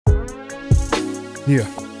Yeah.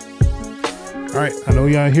 All right, I know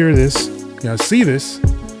y'all hear this, y'all see this,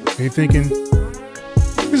 and you're thinking,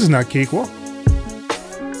 this is not Cakewalk.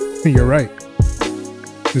 You're right.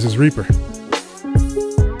 This is Reaper.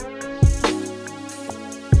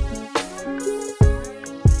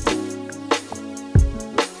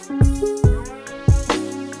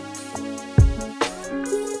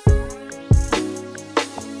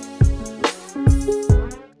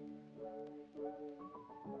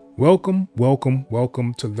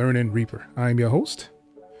 Welcome to Learning Reaper. I'm your host,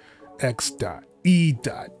 X.E.L.O.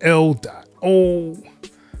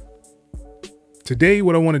 Today,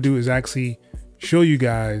 what I want to do is actually show you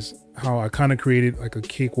guys how I kind of created like a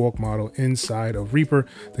cakewalk model inside of Reaper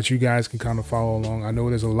that you guys can kind of follow along. I know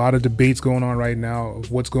there's a lot of debates going on right now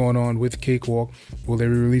of what's going on with Cakewalk. Will they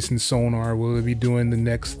be releasing Sonar? Will they be doing the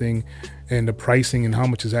next thing? And the pricing and how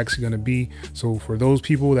much is actually going to be. So for those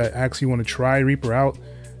people that actually want to try Reaper out,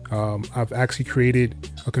 I've actually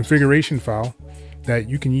created a configuration file that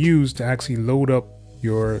you can use to actually load up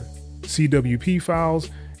your CWP files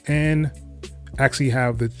and actually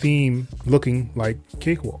have the theme looking like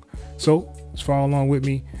Cakewalk. So just follow along with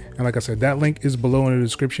me. And like I said, that link is below in the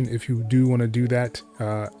description if you do want to do that.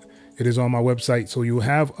 It is on my website. So you'll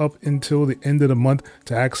have up until the end of the month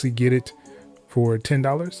to actually get it for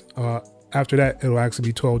 $10. After that, it'll actually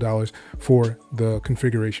be $12 for the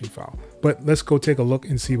configuration file. But let's go take a look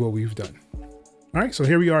and see what we've done. All right, so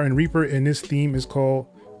here we are in Reaper, and this theme is called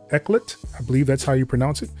Echolot. I believe that's how you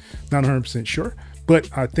pronounce it. Not 100% sure, but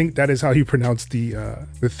I think that is how you pronounce the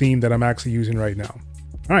theme that I'm actually using right now.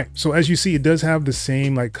 All right, so as you see, it does have the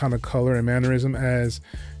same like kind of color and mannerism as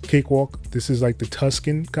Cakewalk. This is like the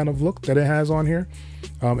Tuscan kind of look that it has on here.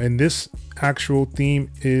 And this actual theme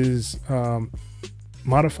is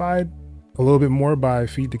modified a little bit more by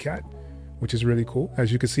Feed the Cat, which is really cool.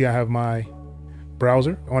 As you can see, I have my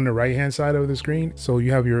browser on the right hand side of the screen. So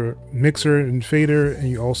you have your mixer and fader, and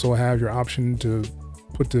you also have your option to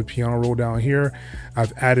put the piano roll down here.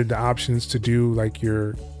 I've added the options to do like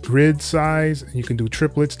your grid size, and you can do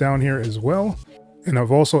triplets down here as well. And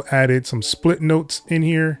I've also added some split notes in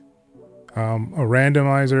here, a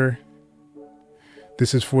randomizer.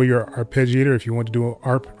 This is for your arpeggiator. If you want to do an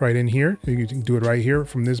arp right in here, you can do it right here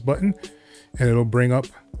from this button, and it'll bring up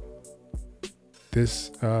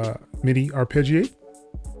this MIDI arpeggiate,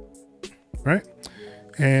 right?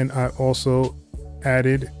 And I also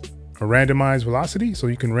added a randomized velocity, so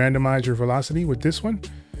you can randomize your velocity with this one.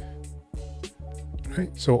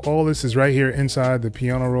 Right, so all this is right here inside the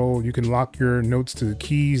piano roll. You can lock your notes to the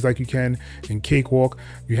keys like you can in Cakewalk.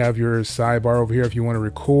 You have your sidebar over here if you want to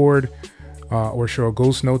record or show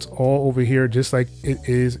ghost notes all over here, just like it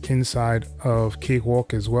is inside of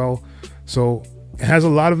Cakewalk as well. So it has a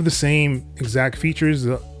lot of the same exact features,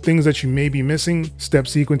 the things that you may be missing. Step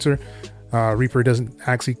sequencer. Reaper doesn't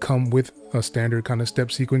actually come with a standard kind of step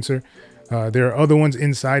sequencer. There are other ones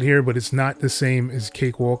inside here, but it's not the same as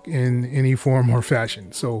Cakewalk in any form or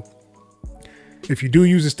fashion. So if you do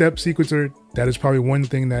use a step sequencer, that is probably one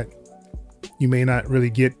thing that you may not really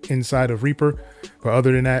get inside of Reaper. But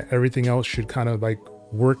other than that, everything else should kind of like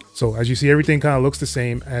work. So as you see, everything kind of looks the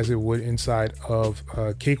same as it would inside of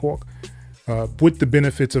Cakewalk, with the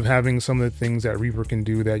benefits of having some of the things that Reaper can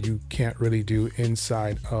do that you can't really do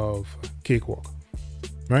inside of Cakewalk,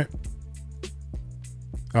 right?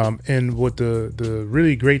 And what the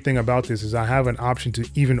really great thing about this is I have an option to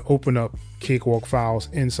even open up Cakewalk files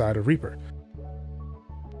inside of Reaper.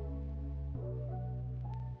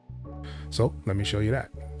 So let me show you that.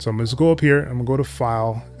 So I'm going to go up here, I'm going to go to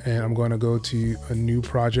File, and I'm going to go to a New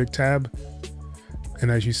Project tab. And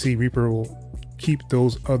as you see, Reaper will keep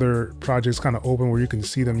those other projects kind of open where you can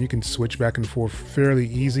see them. You can switch back and forth fairly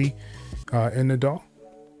easy in the DAW.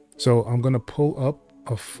 So I'm going to pull up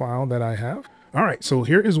a file that I have. All right, so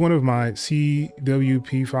here is one of my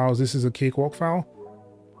CWP files. This is a Cakewalk file.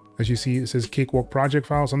 As you see, it says Cakewalk project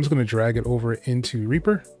file. So I'm just going to drag it over into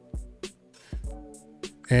Reaper.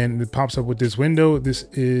 And it pops up with this window. This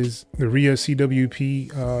is the RIA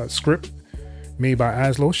CWP script made by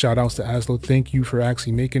X.E.L. Shout outs to X.E.L. Thank you for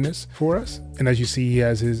actually making this for us. And as you see, he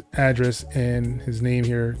has his address and his name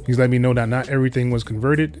here. He's letting me know that not everything was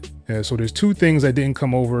converted. So there's two things that didn't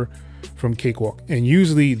come over from Cakewalk. And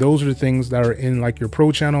usually those are the things that are in like your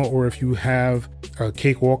pro channel, or if you have a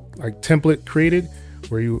Cakewalk like template created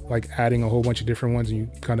where you like adding a whole bunch of different ones and you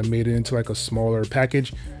kind of made it into like a smaller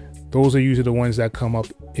package. Those are usually the ones that come up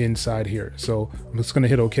inside here. So I'm just going to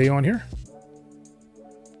hit OK on here.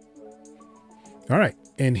 All right,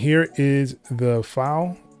 and here is the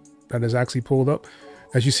file that is actually pulled up.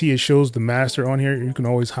 As you see, it shows the master on here. You can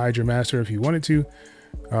always hide your master if you wanted to.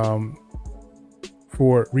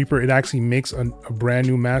 for Reaper, it actually makes a brand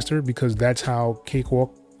new master, because that's how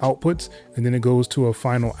Cakewalk outputs, and then it goes to a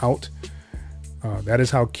final out. That is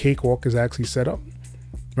how Cakewalk is actually set up,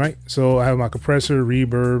 right? So I have my compressor,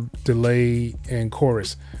 reverb, delay, and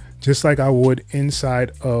chorus, just like I would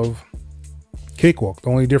inside of Cakewalk. The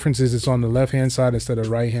only difference is it's on the left hand side instead of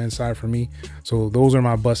right hand side for me. So those are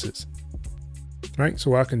my buses, right? So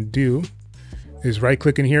what I can do is right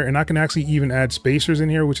click in here, and I can actually even add spacers in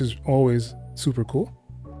here, which is always super cool.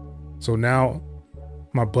 So now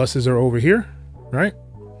my buses are over here, right?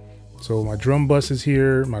 So my drum bus is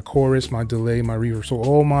here, my chorus, my delay, my reverb. So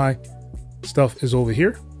all my stuff is over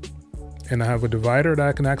here. And I have a divider that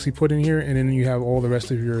I can actually put in here, and then you have all the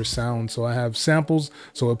rest of your sound. So I have samples,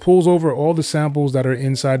 so it pulls over all the samples that are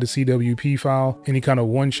inside the CWP file. Any kind of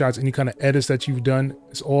one shots, any kind of edits that you've done,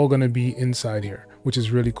 it's all going to be inside here, which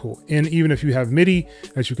is really cool. And even if you have MIDI,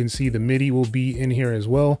 as you can see, the MIDI will be in here as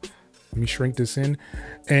well. Let me shrink this in.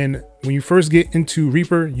 And when you first get into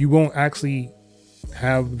Reaper, you won't actually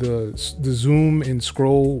have the zoom and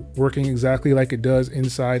scroll working exactly like it does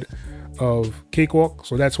inside of Cakewalk.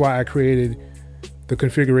 So that's why I created the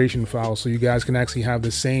configuration file, so you guys can actually have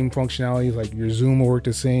the same functionality. Like your zoom will work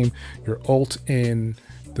the same, your alt and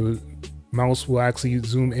the mouse will actually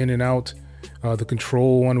zoom in and out. The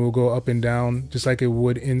control one will go up and down just like it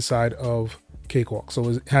would inside of Cakewalk. So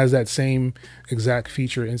it has that same exact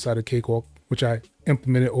feature inside of Cakewalk, which I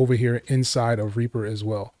implemented over here inside of Reaper as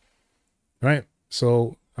well. All right.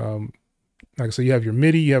 So like I said, you have your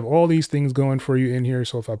MIDI, you have all these things going for you in here.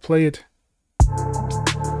 So if I play it,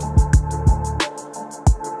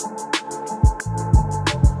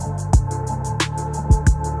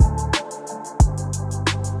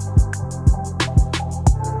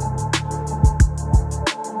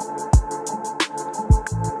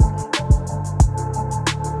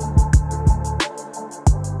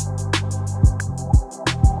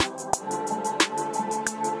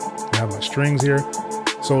 I have my strings here.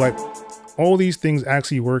 So like all these things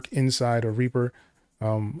actually work inside of Reaper.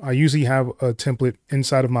 I usually have a template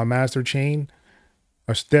inside of my master chain.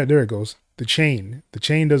 There it goes. The chain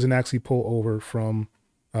doesn't actually pull over from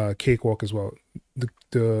Cakewalk as well.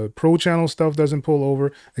 The Pro Channel stuff doesn't pull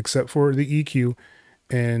over except for the EQ.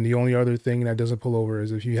 And the only other thing that doesn't pull over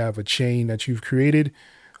is if you have a chain that you've created,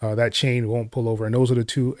 that chain won't pull over. And those are the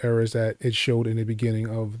two errors that it showed in the beginning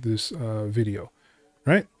of this video,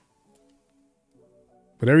 right?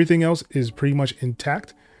 But everything else is pretty much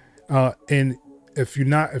intact. And if you're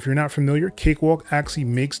not familiar, Cakewalk actually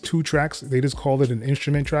makes two tracks. They just call it an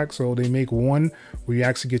instrument track. So they make one where you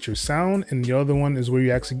actually get your sound, and the other one is where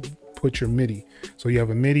you actually put your MIDI. So you have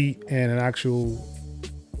a MIDI and an actual,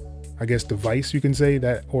 I guess, device you can say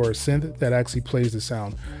that, or a synth that actually plays the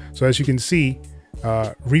sound. So as you can see,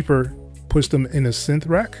 Reaper puts them in a synth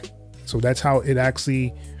rack. So that's how it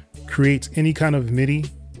actually creates any kind of MIDI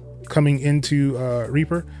coming into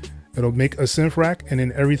Reaper. It'll make a synth rack, and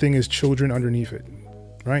then everything is children underneath it,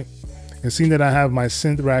 right? And seeing that I have my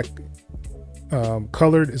synth rack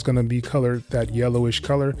colored, it's going to be colored that yellowish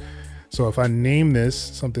color. So if I name this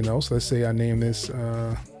something else, let's say I name this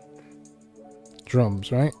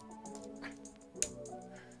drums, right?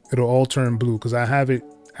 It'll all turn blue because I have it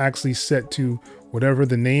actually set to whatever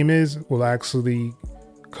the name is will actually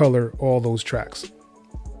color all those tracks.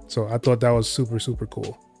 So I thought that was super, super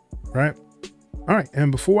cool, right? All right,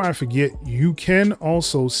 and before I forget, you can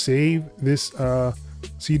also save this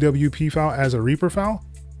CWP file as a Reaper file.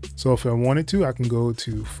 So if I wanted to, I can go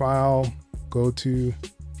to File, go to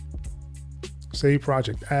Save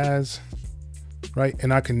Project As, right?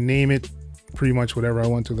 And I can name it pretty much whatever I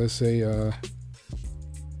want to. Let's say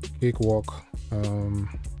Cakewalk,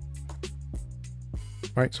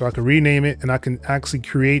 right? So I can rename it, and I can actually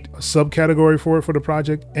create a subcategory for it for the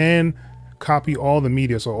project and copy all the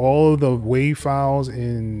media. So all of the WAV files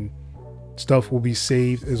and stuff will be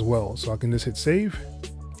saved as well. So I can just hit save.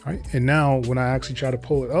 All right. And now when I actually try to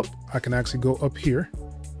pull it up, I can actually go up here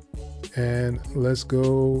and let's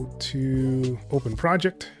go to open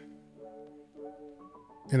project.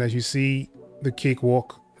 And as you see, the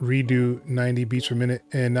Cakewalk redo 90 beats per minute.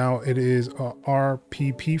 And now it is a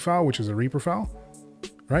RPP file, which is a Reaper file,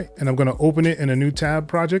 right? And I'm going to open it in a new tab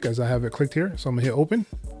project as I have it clicked here. So I'm gonna hit open.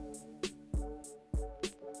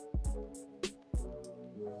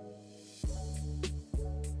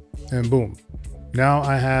 And boom, now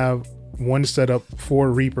I have one set up for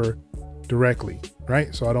Reaper directly,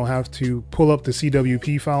 right? So I don't have to pull up the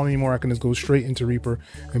CWP file anymore. I can just go straight into Reaper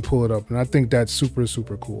and pull it up. And I think that's super,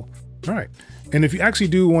 super cool. All right. And if you actually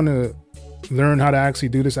do want to learn how to actually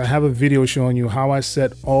do this, I have a video showing you how I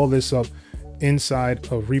set all this up inside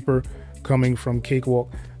of Reaper coming from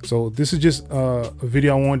Cakewalk. So this is just a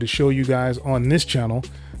video I wanted to show you guys on this channel,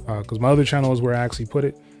 because my other channel is where I actually put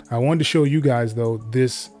it. I wanted to show you guys though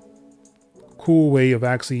this cool way of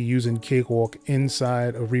actually using Cakewalk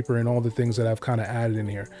inside of Reaper and all the things that I've kind of added in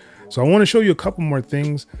here. So I want to show you a couple more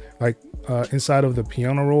things, like inside of the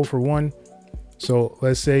piano roll for one. So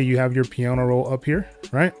let's say you have your piano roll up here,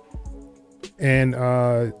 right? And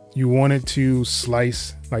you wanted to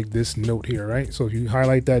slice like this note here, right? So if you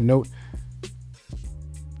highlight that note,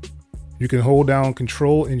 you can hold down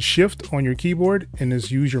Control and Shift on your keyboard and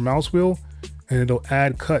just use your mouse wheel, and it'll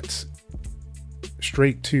add cuts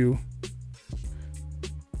straight to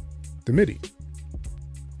the MIDI.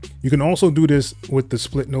 You can also do this with the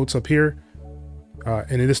split notes up here,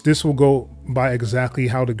 and this will go by exactly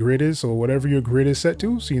how the grid is. So whatever your grid is set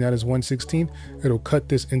to, seeing that is 1/16, it'll cut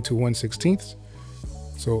this into 1/16.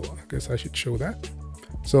 So I guess I should show that.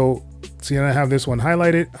 So see, I have this one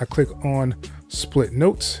highlighted. I click on split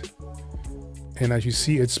notes, and as you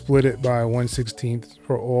see, it split it by 1/16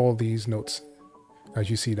 for all these notes, as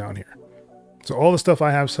you see down here. So all the stuff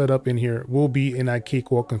I have set up in here will be in that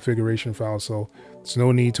Cakewalk configuration file, so there's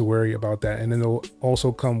no need to worry about that. And then it'll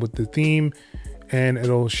also come with the theme, and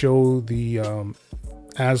it'll show the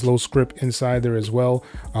xelohh script inside there as well.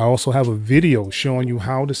 I also have a video showing you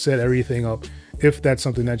how to set everything up if that's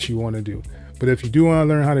something that you want to do. But if you do want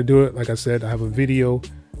to learn how to do it, like I said, I have a video.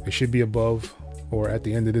 It should be above or at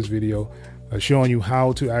the end of this video, showing you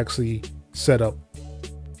how to actually set up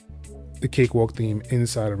the Cakewalk theme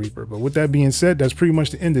inside of Reaper. But with that being said, that's pretty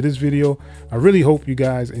much the end of this video. I really hope you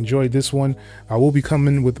guys enjoyed this one. I will be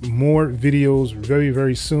coming with more videos very,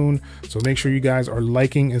 very soon. So make sure you guys are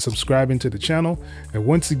liking and subscribing to the channel. And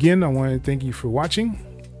once again, I want to thank you for watching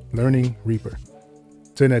Learning Reaper.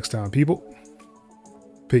 Till next time, people.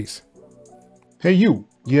 Peace. Hey, you.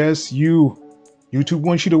 Yes, you. YouTube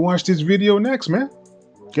wants you to watch this video next, man.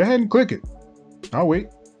 Go ahead and click it. I'll wait.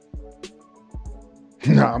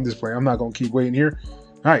 Nah, I'm just playing. I'm not going to keep waiting here.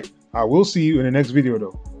 All right. I will see you in the next video,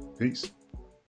 though. Peace.